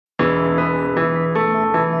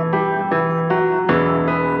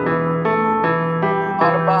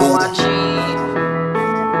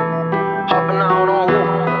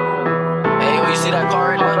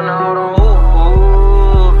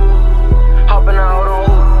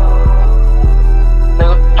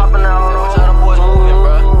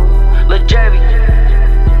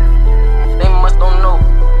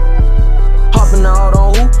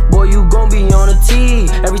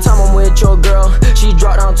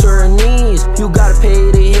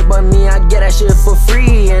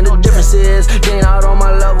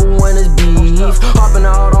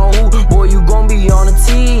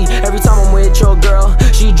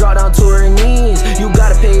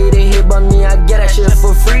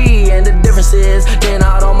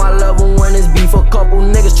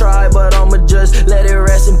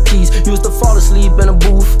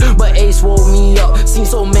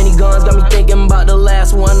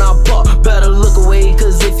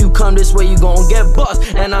this way, you gon' get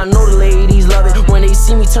bust. And I know the ladies love it when they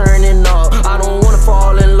see me turning up. I don't wanna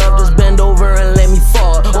fall in love, just bend over and let me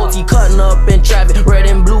fall. OT cutting up in traffic, red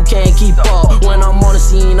and blue can't keep up. When I'm on the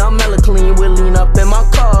scene, I'm hella clean with lean up in my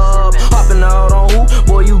cup. Hopping out on who?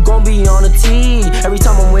 Boy, you gon' be on the T. Every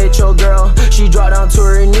time I'm with your girl, she drop down to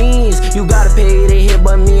her knees. You gotta pay to hit,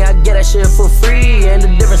 but me, I get that shit for free. And the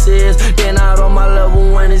difference is, they're not on my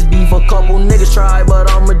level when it's beef. A couple niggas try, but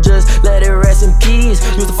I'ma just let it rest in peace.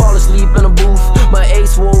 Used to fall asleep in a booth, but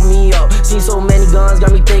Ace woke me up. Seen so many guns,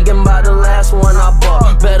 got me thinking about the last one I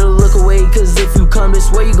bought. Better look away, cause if you come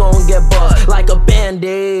this way, you gon' get bucked like a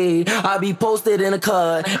band-aid. I be posted in a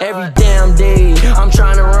cut every damn day. I'm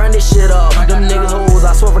trying to run this shit up. Them niggas hoes,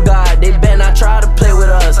 I swear for God, they better not try to play with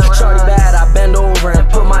us. Shorty bad, I bend over and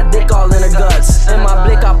put my dick all in her guts. In my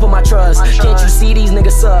blick, I put my trust. Can't you see these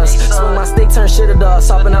niggas sus? Swing my stick, turn shit to dust.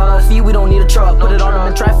 Hopping out on feet, we don't need a truck. Put it on them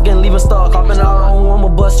in traffic and leave them stuck. Hopping out on who, I'ma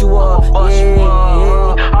bust you up.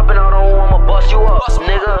 Yeah. Hopping out on who, I'ma bust you up,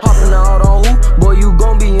 nigga. Hopping out on who? Boy, you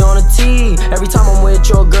gon' be on a T. Every time I'm with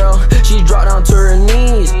your girl, she drop down to her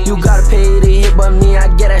knees. You gotta pay to hit, but me, I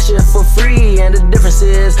get that shit for free. And the difference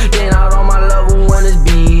is, they not on my level when it's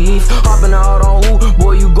beef. Hopping out on who?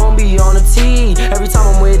 Boy, you gon' be on a T. Every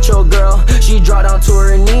time I'm with your girl, she drop down to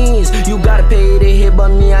her knees. You gotta pay to hit, but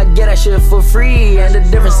me, I get that shit for free. And the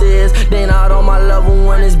difference is, they not on my level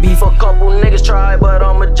when it's beef. A couple niggas try, but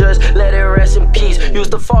I'ma just let it rest in peace.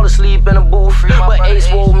 Used to fall asleep in a booth, but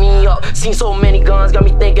Ace woke me up. Seen so many guns, got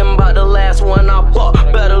me thinking about the last one I bought.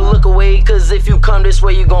 Better look away, cause if you come this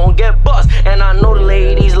way, you gon' get bust. And I know the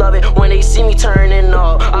ladies love it when they see me turning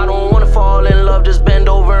up. I don't wanna fall